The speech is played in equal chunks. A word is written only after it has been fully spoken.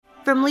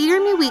From Leader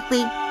Me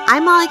Weekly,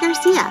 I'm Molly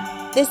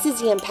Garcia. This is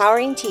the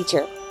Empowering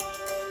Teacher.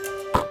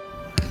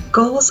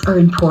 Goals are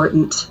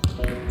important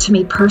to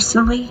me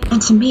personally and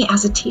to me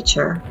as a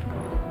teacher.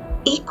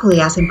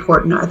 Equally as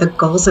important are the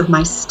goals of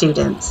my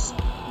students.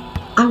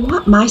 I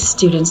want my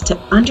students to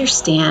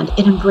understand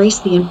and embrace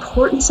the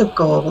importance of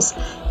goals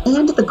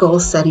and the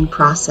goal-setting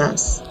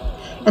process.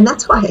 And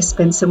that's why I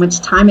spend so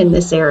much time in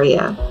this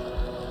area.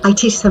 I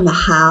teach them the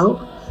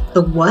how,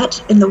 the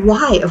what, and the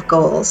why of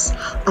goals.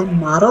 I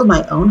model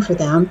my own for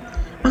them,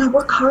 and I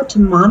work hard to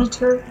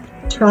monitor,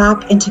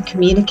 track, and to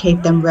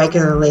communicate them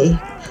regularly.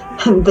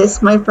 And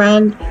this, my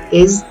friend,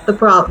 is the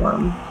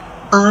problem.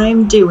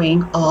 I'm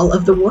doing all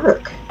of the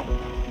work.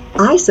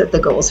 I set the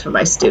goals for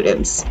my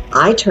students.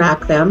 I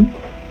track them,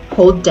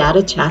 hold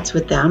data chats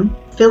with them,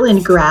 fill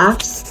in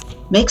graphs,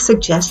 make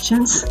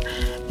suggestions,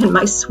 and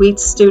my sweet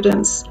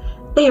students,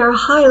 they are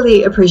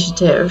highly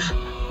appreciative.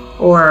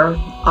 Or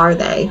are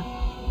they?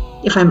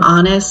 If I'm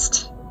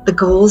honest, the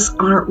goals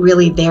aren't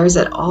really theirs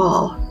at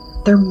all.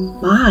 They're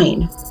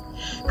mine.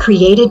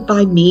 Created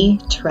by me,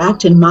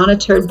 tracked and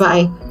monitored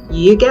by,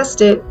 you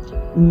guessed it,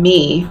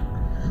 me.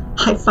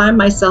 I find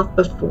myself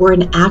before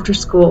and after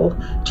school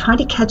trying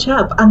to catch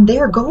up on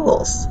their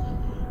goals.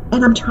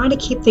 And I'm trying to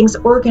keep things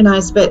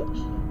organized, but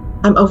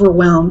I'm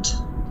overwhelmed.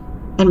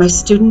 And my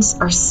students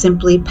are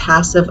simply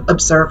passive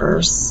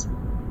observers.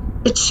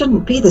 It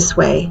shouldn't be this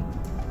way,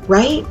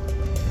 right?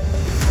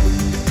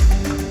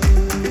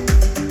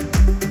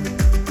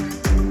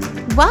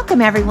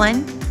 Welcome,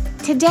 everyone.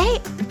 Today,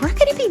 we're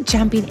going to be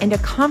jumping into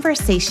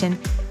conversation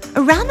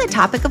around the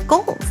topic of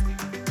goals.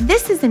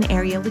 This is an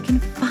area we can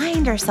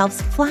find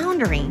ourselves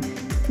floundering,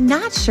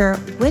 not sure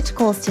which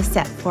goals to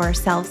set for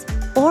ourselves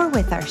or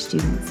with our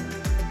students.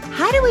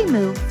 How do we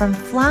move from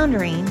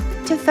floundering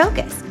to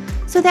focus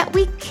so that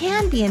we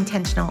can be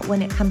intentional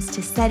when it comes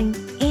to setting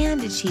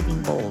and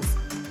achieving goals?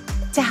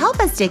 To help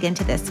us dig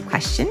into this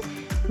question,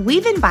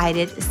 we've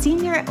invited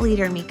Senior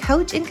Leader Me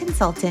coach and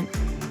consultant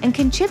and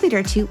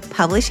contributor to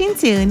Publishing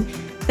Soon,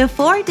 The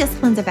 4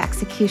 Disciplines of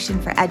Execution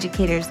for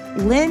Educators,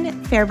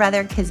 Lynn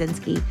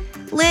Kosinski.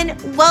 Lynn,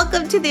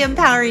 welcome to the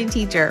Empowering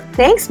Teacher.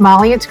 Thanks,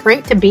 Molly. It's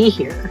great to be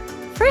here.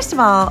 First of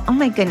all, oh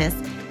my goodness,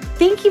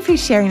 thank you for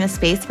sharing a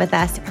space with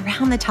us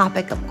around the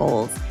topic of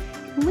goals.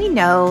 We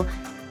know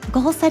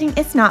goal setting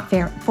is not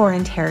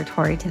foreign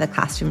territory to the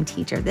classroom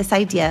teacher. This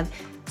idea of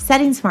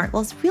setting SMART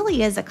goals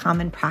really is a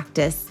common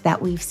practice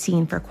that we've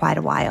seen for quite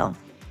a while.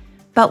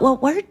 But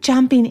what we're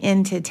jumping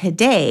into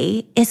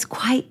today is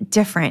quite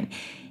different.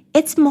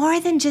 It's more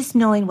than just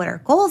knowing what our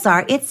goals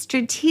are. It's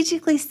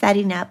strategically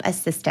setting up a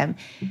system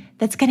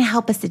that's going to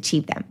help us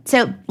achieve them.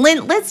 So,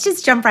 Lynn, let's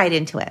just jump right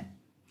into it.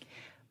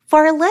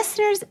 For our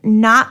listeners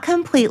not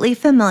completely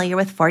familiar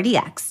with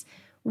 4DX,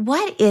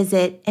 what is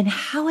it and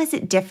how is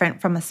it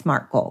different from a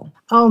SMART goal?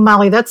 Oh,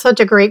 Molly, that's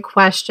such a great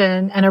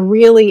question and a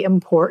really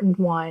important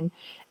one.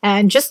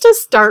 And just to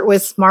start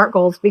with SMART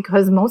goals,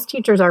 because most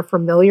teachers are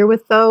familiar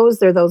with those,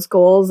 they're those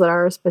goals that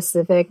are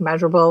specific,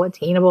 measurable,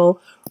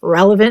 attainable,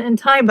 relevant, and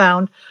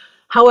time-bound.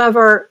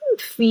 However,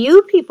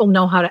 few people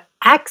know how to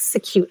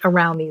execute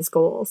around these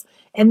goals.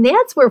 And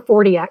that's where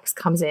 4DX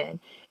comes in.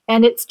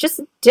 And it's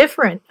just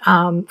different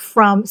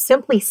from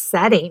simply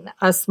setting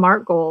a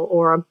SMART goal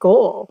or a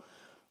goal.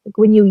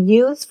 When you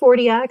use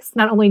 4DX,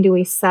 not only do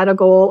we set a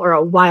goal or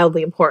a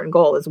wildly important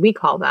goal, as we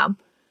call them,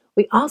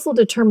 we also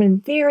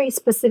determine very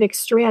specific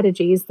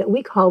strategies that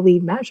we call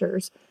lead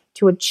measures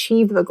to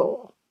achieve the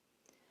goal.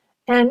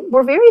 And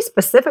we're very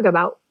specific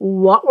about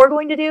what we're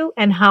going to do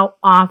and how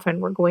often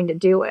we're going to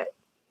do it.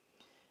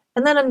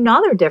 And then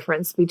another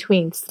difference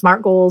between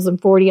SMART goals and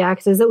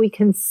 4DX is that we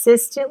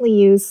consistently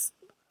use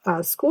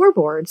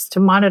scoreboards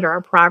to monitor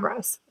our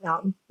progress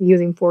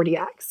using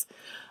 4DX.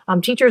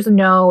 Teachers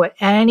know at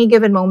any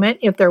given moment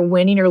if they're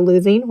winning or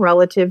losing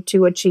relative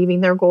to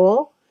achieving their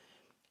goal.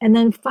 And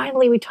then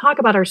finally, we talk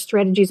about our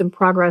strategies and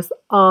progress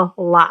a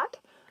lot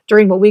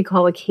during what we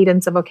call a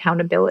cadence of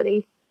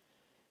accountability.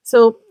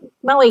 So,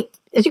 Molly,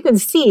 as you can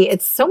see,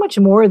 it's so much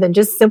more than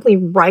just simply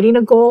writing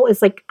a goal.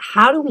 It's like,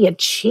 how do we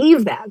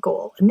achieve that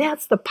goal? And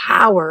that's the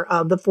power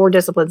of the 4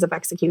 disciplines of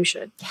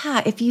execution.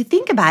 Yeah, if you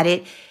think about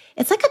it,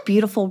 it's like a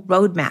beautiful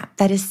roadmap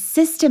that is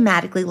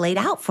systematically laid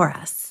out for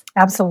us.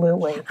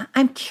 Absolutely.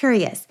 I'm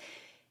curious,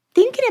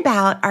 thinking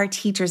about our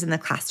teachers in the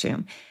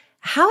classroom,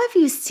 how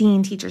have you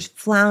seen teachers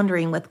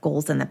floundering with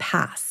goals in the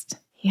past?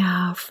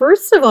 Yeah,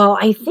 first of all,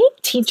 I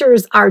think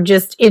teachers are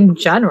just in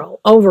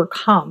general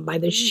overcome by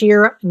the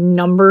sheer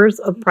numbers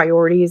of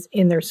priorities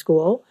in their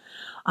school.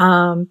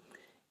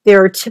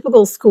 There are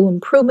typical school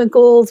improvement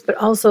goals, but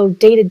also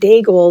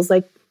day-to-day goals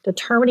like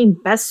determining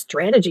best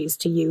strategies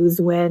to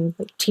use when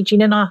teaching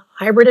in a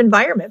hybrid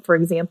environment, for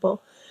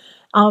example.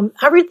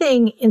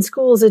 Everything in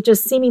schools is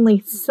just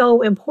seemingly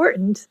so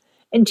important,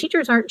 and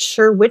teachers aren't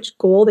sure which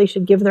goal they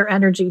should give their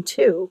energy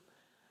to.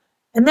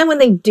 And then when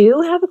they do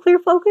have a clear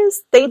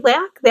focus, they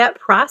lack that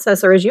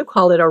process, or as you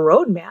called it, a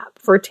roadmap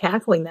for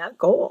tackling that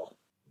goal.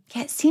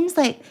 Yeah, it seems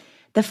like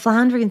the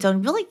floundering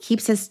zone really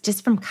keeps us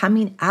just from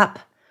coming up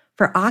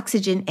for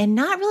oxygen and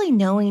not really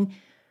knowing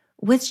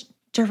which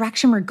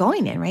direction we're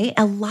going in, right?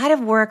 A lot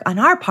of work on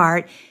our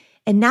part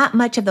and not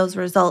much of those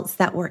results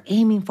that we're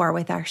aiming for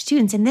with our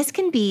students. And this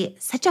can be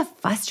such a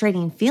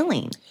frustrating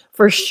feeling.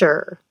 For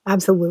sure.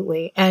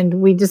 Absolutely. And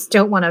we just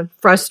don't want to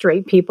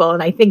frustrate people.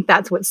 And I think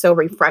that's what's so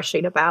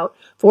refreshing about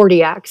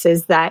 40X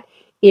is that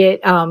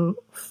it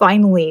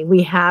finally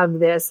we have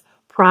this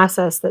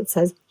process that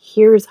says,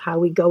 here's how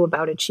we go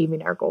about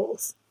achieving our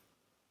goals.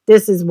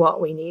 This is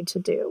what we need to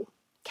do.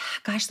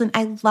 Gosh, Lynn,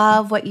 I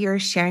love what you're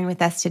sharing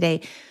with us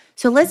today.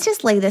 So let's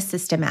just lay this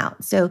system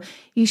out. So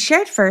you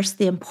shared first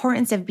the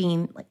importance of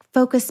being like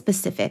focus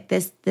specific,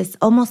 this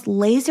almost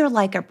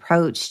laser-like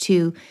approach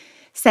to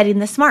setting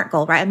the SMART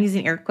goal, right? I'm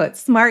using air quotes,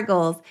 SMART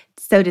goals,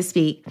 so to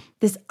speak.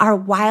 This our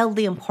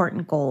wildly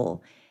important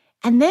goal.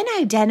 And then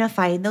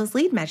identifying those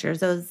lead measures,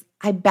 those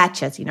I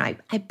betchas,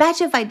 I bet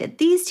you if I did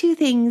these two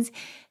things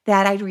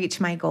that I'd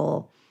reach my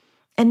goal.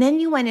 And then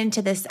you went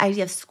into this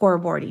idea of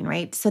scoreboarding,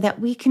 right? So that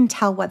we can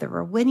tell whether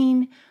we're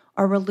winning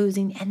or we're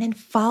losing, and then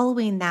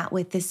following that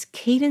with this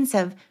cadence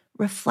of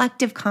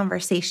reflective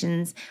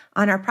conversations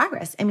on our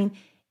progress. I mean,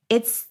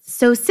 it's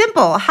so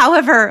simple.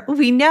 However,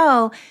 we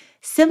know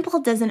simple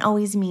doesn't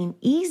always mean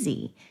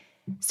easy.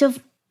 So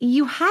if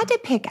you had to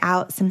pick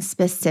out some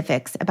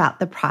specifics about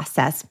the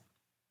process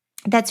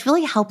that's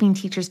really helping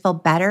teachers feel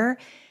better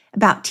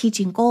about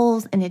teaching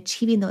goals and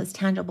achieving those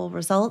tangible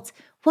results,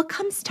 what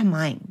comes to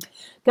mind?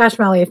 Gosh,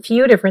 Molly, a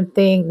few different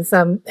things.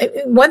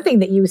 One thing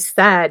that you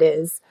said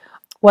is,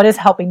 what is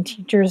helping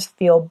teachers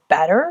feel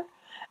better?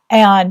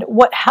 And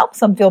what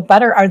helps them feel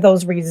better are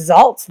those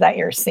results that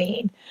you're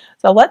seeing.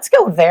 So let's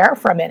go there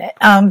for a minute.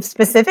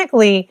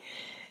 Specifically,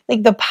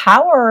 like the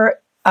power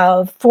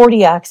of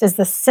 40X is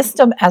the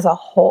system as a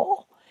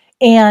whole.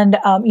 And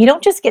you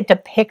don't just get to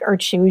pick or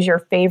choose your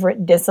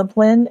favorite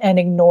discipline and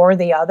ignore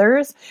the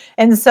others.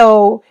 And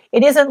so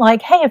it isn't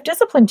like, hey, if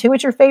discipline 2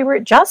 is your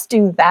favorite, just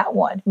do that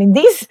one. I mean,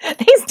 these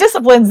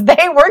disciplines,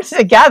 they work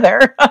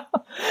together.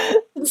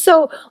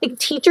 So like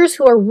teachers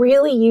who are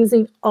really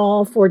using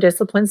all 4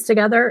 disciplines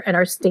together and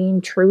are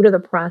staying true to the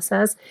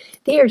process,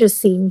 they are just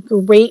seeing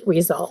great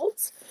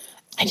results.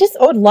 I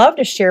would love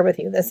to share with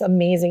you this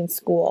amazing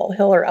school,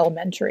 Hiller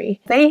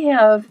Elementary. They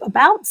have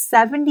about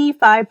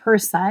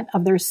 75%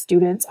 of their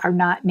students are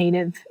not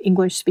native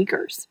English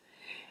speakers.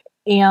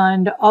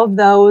 And of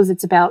those,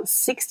 it's about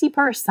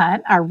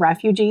 60% are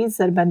refugees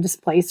that have been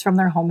displaced from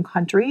their home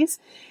countries.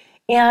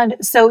 And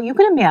so you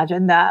can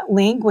imagine that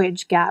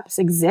language gaps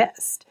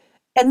exist.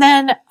 And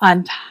then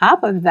on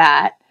top of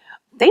that,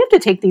 they have to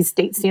take these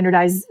state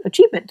standardized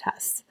achievement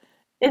tests.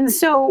 And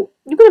so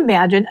you can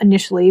imagine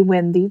initially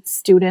when the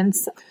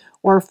students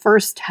were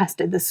first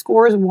tested, the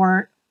scores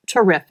weren't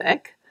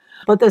terrific,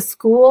 but the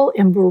school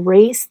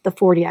embraced the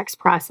 40X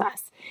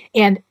process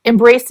and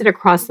embraced it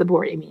across the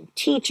board. I mean,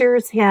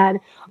 teachers had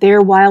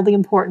their wildly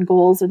important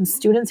goals and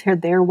students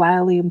had their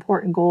wildly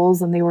important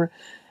goals, and they were,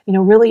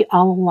 really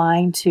all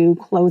aligned to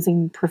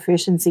closing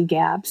proficiency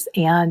gaps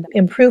and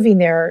improving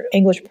their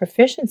English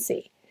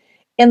proficiency.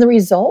 And the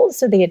results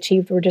that they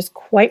achieved were just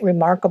quite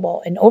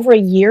remarkable. And over a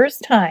year's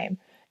time,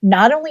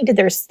 not only did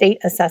their state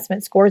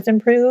assessment scores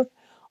improve,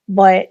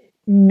 but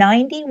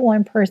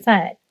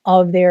 91%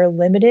 of their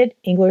limited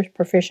English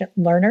proficient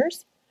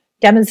learners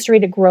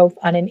demonstrated growth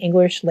on an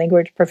English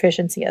language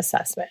proficiency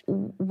assessment.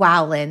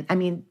 Wow, Lynn. I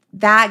mean,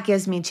 that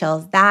gives me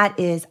chills. That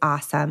is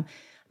awesome.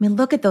 I mean,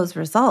 look at those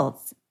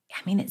results. I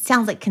mean, it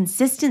sounds like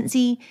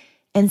consistency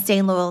and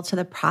staying loyal to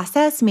the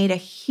process made a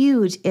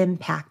huge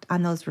impact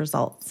on those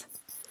results.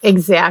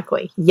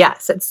 Exactly.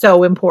 Yes, it's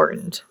so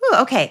important. Ooh,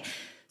 okay.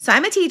 So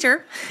I'm a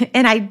teacher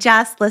and I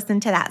just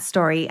listened to that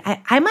story.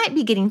 I might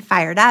be getting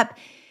fired up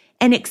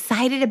and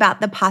excited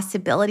about the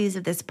possibilities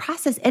of this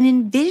process and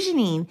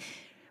envisioning,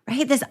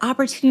 right, this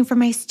opportunity for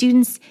my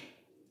students.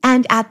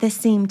 And at the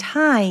same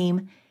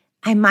time,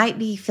 I might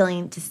be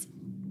feeling just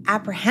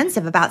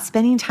apprehensive about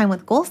spending time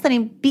with goal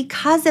setting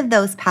because of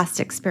those past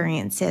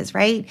experiences,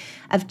 right,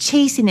 of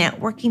chasing it,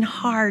 working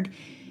hard,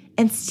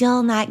 and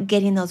still not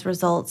getting those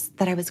results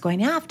that I was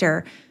going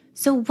after.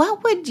 So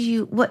what would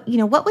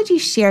you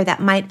share that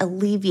might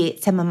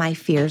alleviate some of my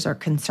fears or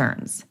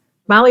concerns?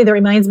 Molly, that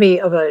reminds me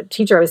of a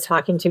teacher I was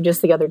talking to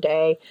just the other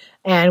day,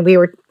 and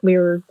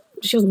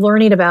she was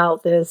learning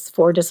about this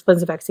 4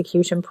 disciplines of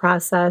execution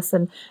process.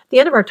 And at the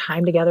end of our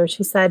time together,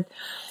 she said,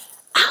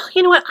 "Oh,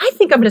 you know what? I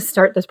think I'm going to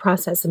start this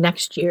process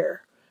next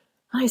year."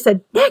 And I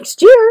said,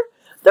 "Next year?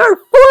 There are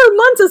 4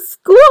 months of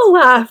school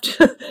left.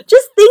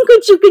 Just think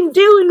what you can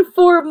do in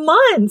 4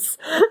 months."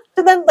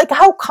 And then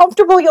how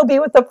comfortable you'll be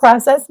with the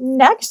process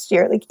next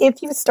year,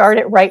 if you start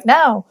it right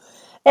now.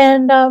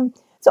 And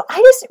so I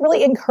just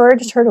really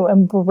encouraged her to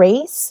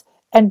embrace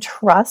and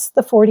trust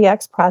the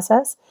 40X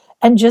process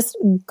and just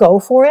go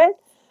for it.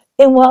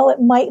 And while it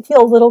might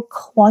feel a little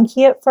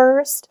clunky at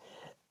first,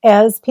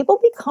 as people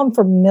become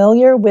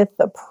familiar with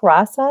the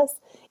process,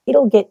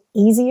 it'll get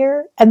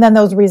easier. And then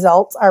those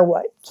results are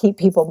what keep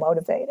people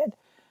motivated.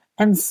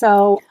 And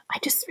so I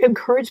just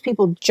encourage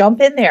people, jump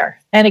in there.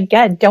 And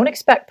again, don't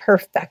expect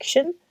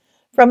perfection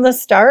from the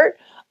start.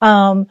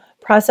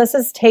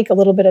 Processes take a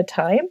little bit of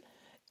time.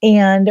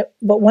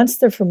 But once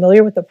they're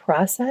familiar with the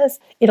process,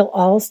 it'll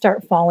all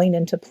start falling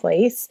into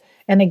place.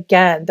 And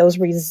again, those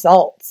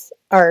results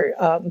are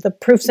the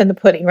proof's in the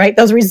pudding, right?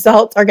 Those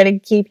results are going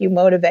to keep you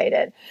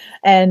motivated.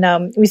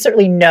 And we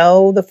certainly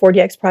know the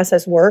 4DX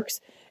process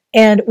works.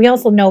 And we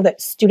also know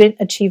that student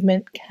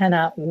achievement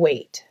cannot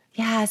wait.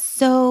 Yeah,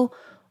 so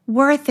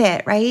worth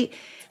it, right?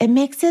 It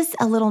makes us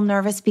a little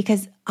nervous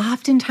because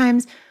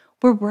oftentimes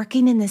we're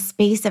working in the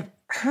space of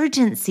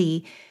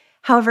urgency.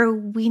 However,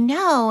 we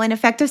know an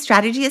effective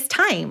strategy is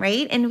time,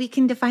 right? And we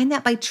can define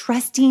that by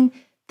trusting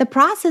the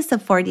process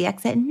of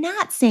 4DX and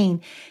not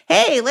saying,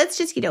 hey, let's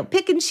just,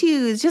 pick and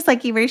choose, just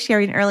like you were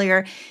sharing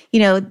earlier.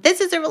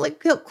 This is a really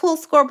cool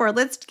scoreboard.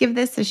 Let's give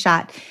this a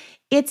shot.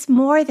 It's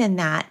more than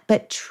that,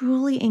 but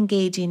truly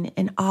engaging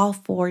in all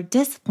 4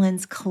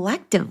 disciplines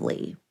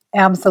collectively.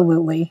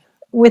 Absolutely.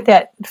 With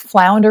that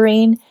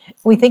floundering,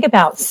 we think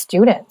about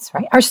students,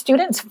 right? Our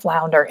students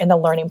flounder in the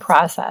learning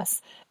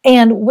process.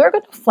 And we're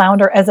going to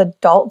flounder as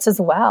adults as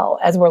well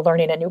as we're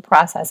learning a new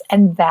process,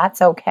 and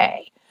that's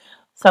okay.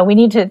 So we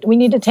need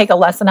to take a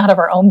lesson out of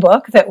our own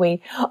book that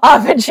we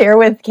often share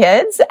with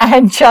kids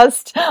and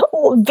just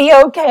be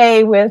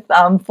okay with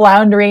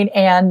floundering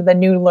and the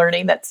new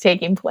learning that's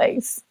taking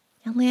place.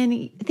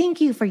 Lynn, thank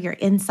you for your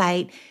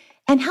insight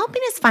and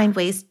helping us find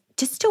ways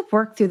just to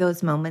work through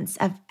those moments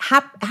of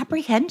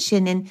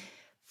apprehension and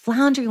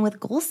floundering with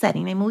goal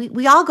setting. I mean,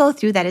 we all go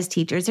through that as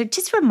teachers. It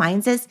just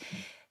reminds us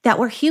that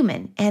we're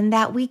human and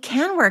that we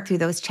can work through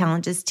those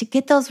challenges to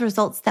get those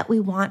results that we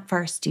want for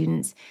our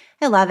students.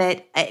 I love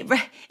it.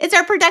 It's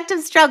our productive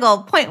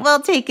struggle. Point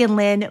well taken,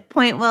 Lynn.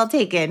 Point well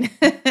taken.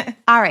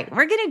 All right,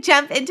 we're going to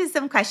jump into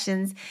some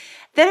questions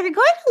that are going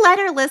to let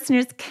our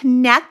listeners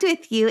connect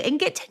with you and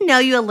get to know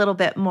you a little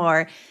bit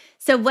more.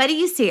 So what do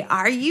you say?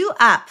 Are you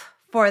up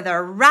for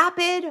the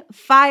rapid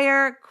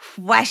fire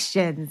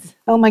questions?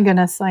 Oh my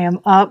goodness, I am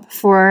up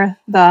for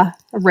the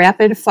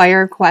rapid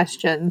fire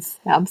questions.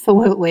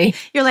 Absolutely.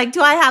 You're like,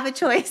 do I have a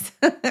choice?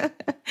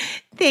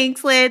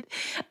 Thanks, Lynn.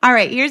 All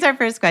right, here's our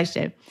first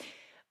question.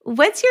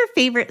 What's your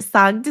favorite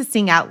song to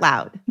sing out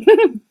loud?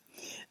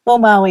 Well,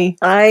 Molly,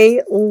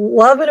 I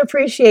love and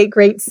appreciate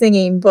great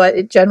singing, but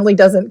it generally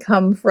doesn't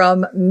come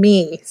from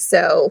me.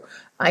 So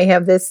I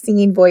have this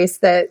singing voice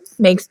that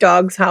makes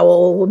dogs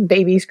howl and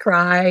babies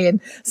cry.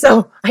 And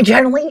so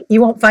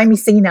you won't find me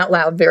singing out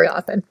loud very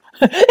often.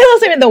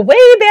 Unless I'm in the way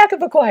back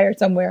of a choir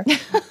somewhere.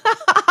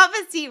 I have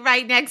a seat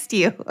right next to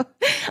you.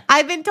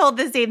 I've been told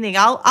the same thing.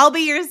 I'll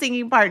be your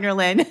singing partner,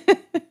 Lynn.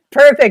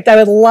 Perfect. I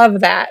would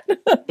love that.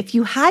 If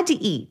you had to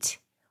eat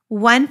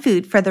one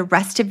food for the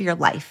rest of your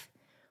life,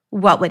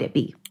 what would it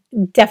be?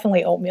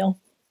 Definitely oatmeal.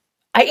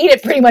 I eat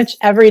it pretty much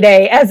every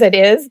day as it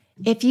is.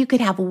 If you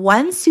could have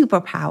one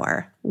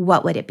superpower,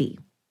 what would it be?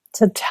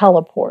 To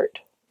teleport.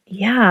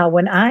 Yeah,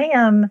 when I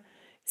am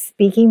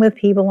speaking with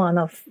people on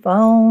the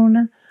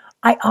phone,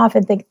 I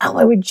often think,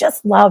 I would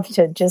just love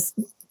to just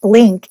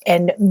blink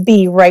and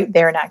be right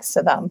there next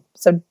to them.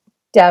 So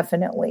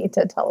definitely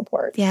to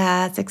teleport.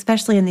 Yes,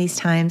 especially in these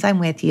times. I'm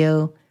with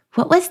you.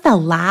 What was the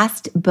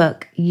last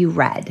book you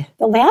read?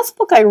 The last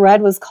book I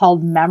read was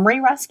called Memory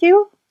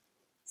Rescue.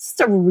 It's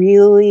a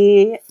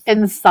really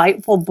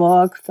insightful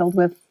book filled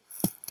with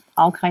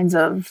all kinds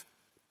of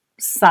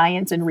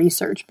science and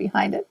research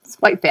behind it. It's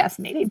quite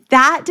fascinating.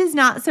 That does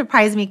not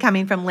surprise me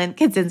coming from Lynn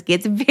Kosinski.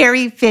 It's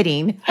very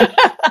fitting.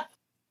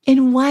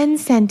 In one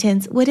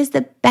sentence, what is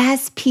the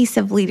best piece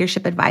of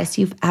leadership advice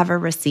you've ever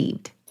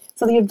received?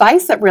 So the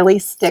advice that really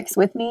sticks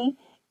with me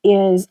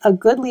is a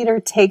good leader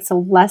takes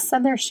less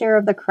than their share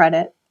of the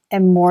credit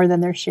and more than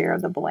their share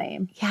of the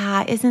blame.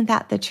 Yeah, isn't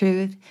that the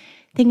truth?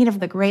 Thinking of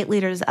the great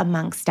leaders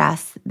amongst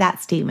us,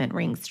 that statement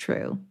rings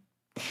true.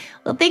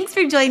 Well, thanks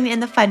for joining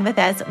in the fun with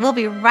us. We'll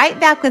be right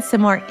back with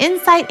some more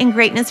insight and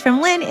greatness from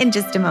Lynn in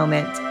just a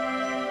moment.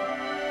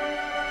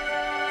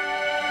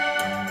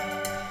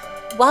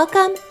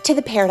 Welcome to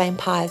the Paradigm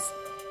Pause.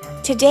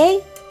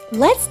 Today,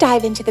 let's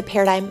dive into the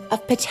paradigm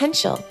of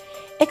potential,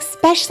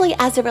 especially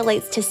as it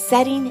relates to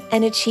setting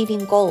and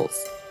achieving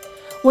goals.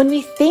 When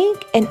we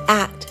think and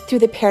act through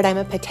the paradigm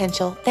of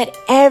potential, that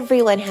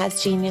everyone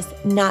has genius,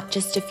 not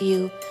just a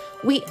few,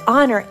 we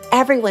honor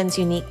everyone's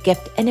unique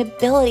gift and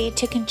ability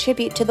to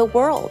contribute to the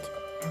world.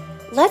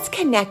 Let's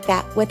connect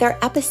that with our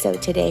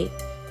episode today.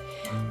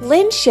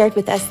 Lynn shared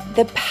with us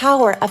the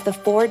power of the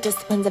 4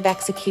 disciplines of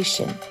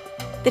execution,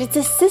 that it's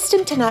a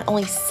system to not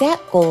only set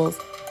goals,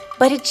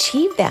 but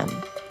achieve them.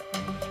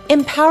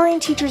 Empowering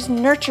teachers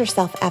nurture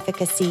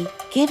self-efficacy,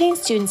 giving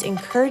students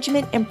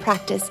encouragement and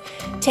practice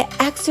to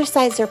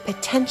exercise their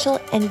potential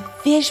and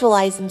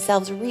visualize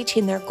themselves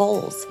reaching their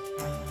goals.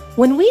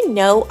 When we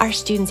know our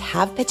students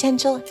have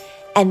potential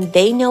and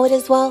they know it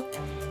as well,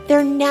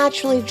 they're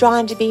naturally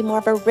drawn to be more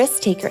of a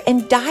risk taker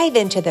and dive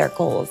into their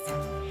goals.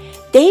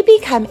 They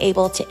become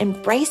able to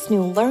embrace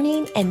new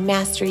learning and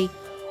mastery,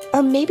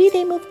 or maybe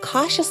they move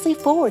cautiously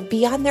forward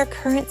beyond their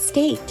current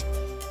state.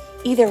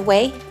 Either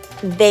way,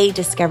 they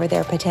discover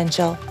their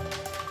potential.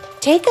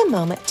 Take a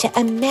moment to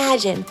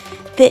imagine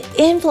the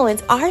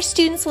influence our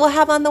students will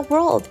have on the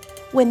world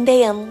when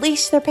they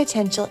unleash their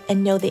potential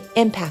and know the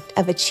impact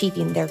of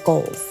achieving their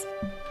goals.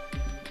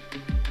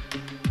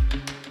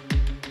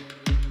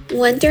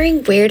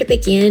 Wondering where to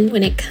begin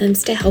when it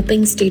comes to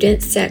helping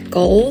students set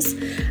goals?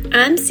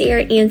 I'm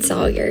Sarah Ann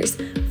Sawyers,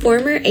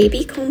 former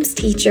A.B. Combs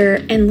teacher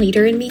and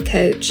Leader in Me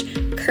coach,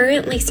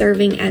 currently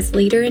serving as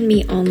Leader in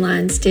Me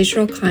Online's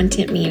digital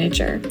content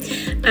manager.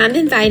 I'm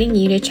inviting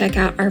you to check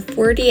out our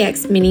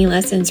 4DX Mini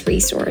Lessons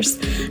resource,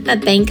 a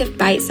bank of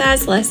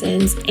bite-sized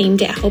lessons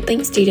aimed at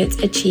helping students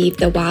achieve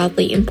the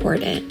wildly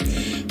important.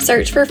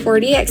 Search for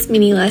 4DX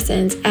Mini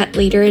Lessons at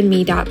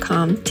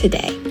leaderinme.com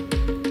today.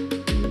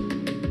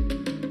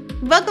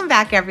 Welcome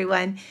back,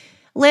 everyone.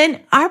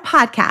 Lynn, our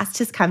podcast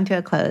has come to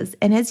a close.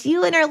 And as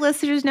you and our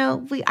listeners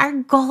know, our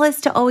goal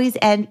is to always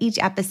end each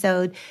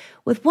episode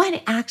with one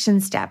action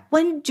step,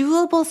 one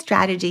doable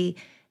strategy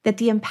that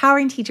the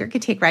empowering teacher can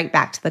take right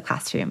back to the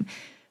classroom.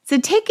 So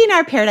taking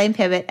our paradigm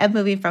pivot of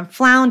moving from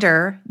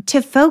Flounder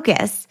to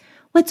Focus,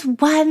 what's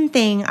one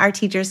thing our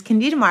teachers can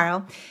do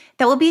tomorrow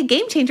that will be a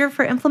game changer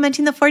for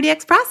implementing the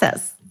 4DX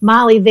process?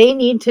 Molly, they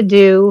need to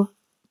do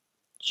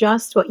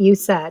just what you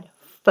said.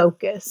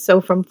 Focus.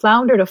 So from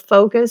Flounder to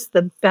Focus,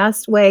 the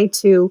best way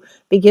to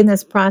begin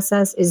this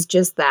process is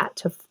just that,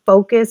 to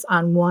focus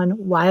on one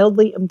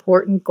wildly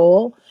important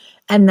goal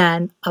and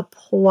then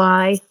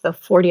apply the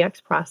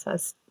 4DX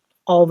process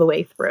all the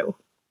way through.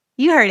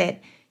 You heard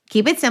it.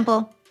 Keep it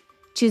simple.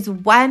 Choose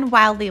one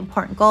wildly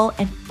important goal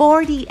and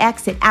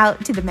 4DX it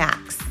out to the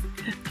max.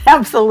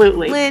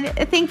 Absolutely. Lynn,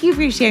 thank you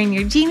for sharing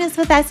your genius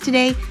with us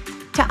today.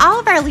 To all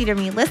of our Leader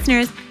Me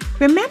listeners,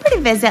 remember to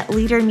visit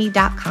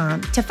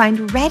leaderme.com to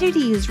find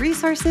ready-to-use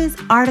resources,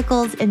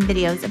 articles, and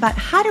videos about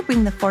how to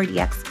bring the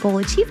 4DX goal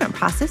achievement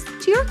process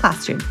to your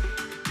classroom.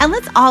 And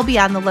let's all be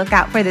on the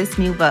lookout for this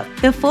new book,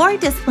 The 4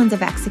 Disciplines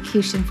of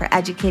Execution for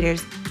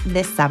Educators,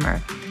 this summer.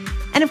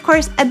 And of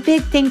course, a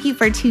big thank you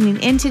for tuning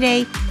in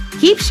today.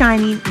 Keep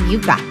shining.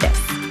 You've got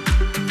this.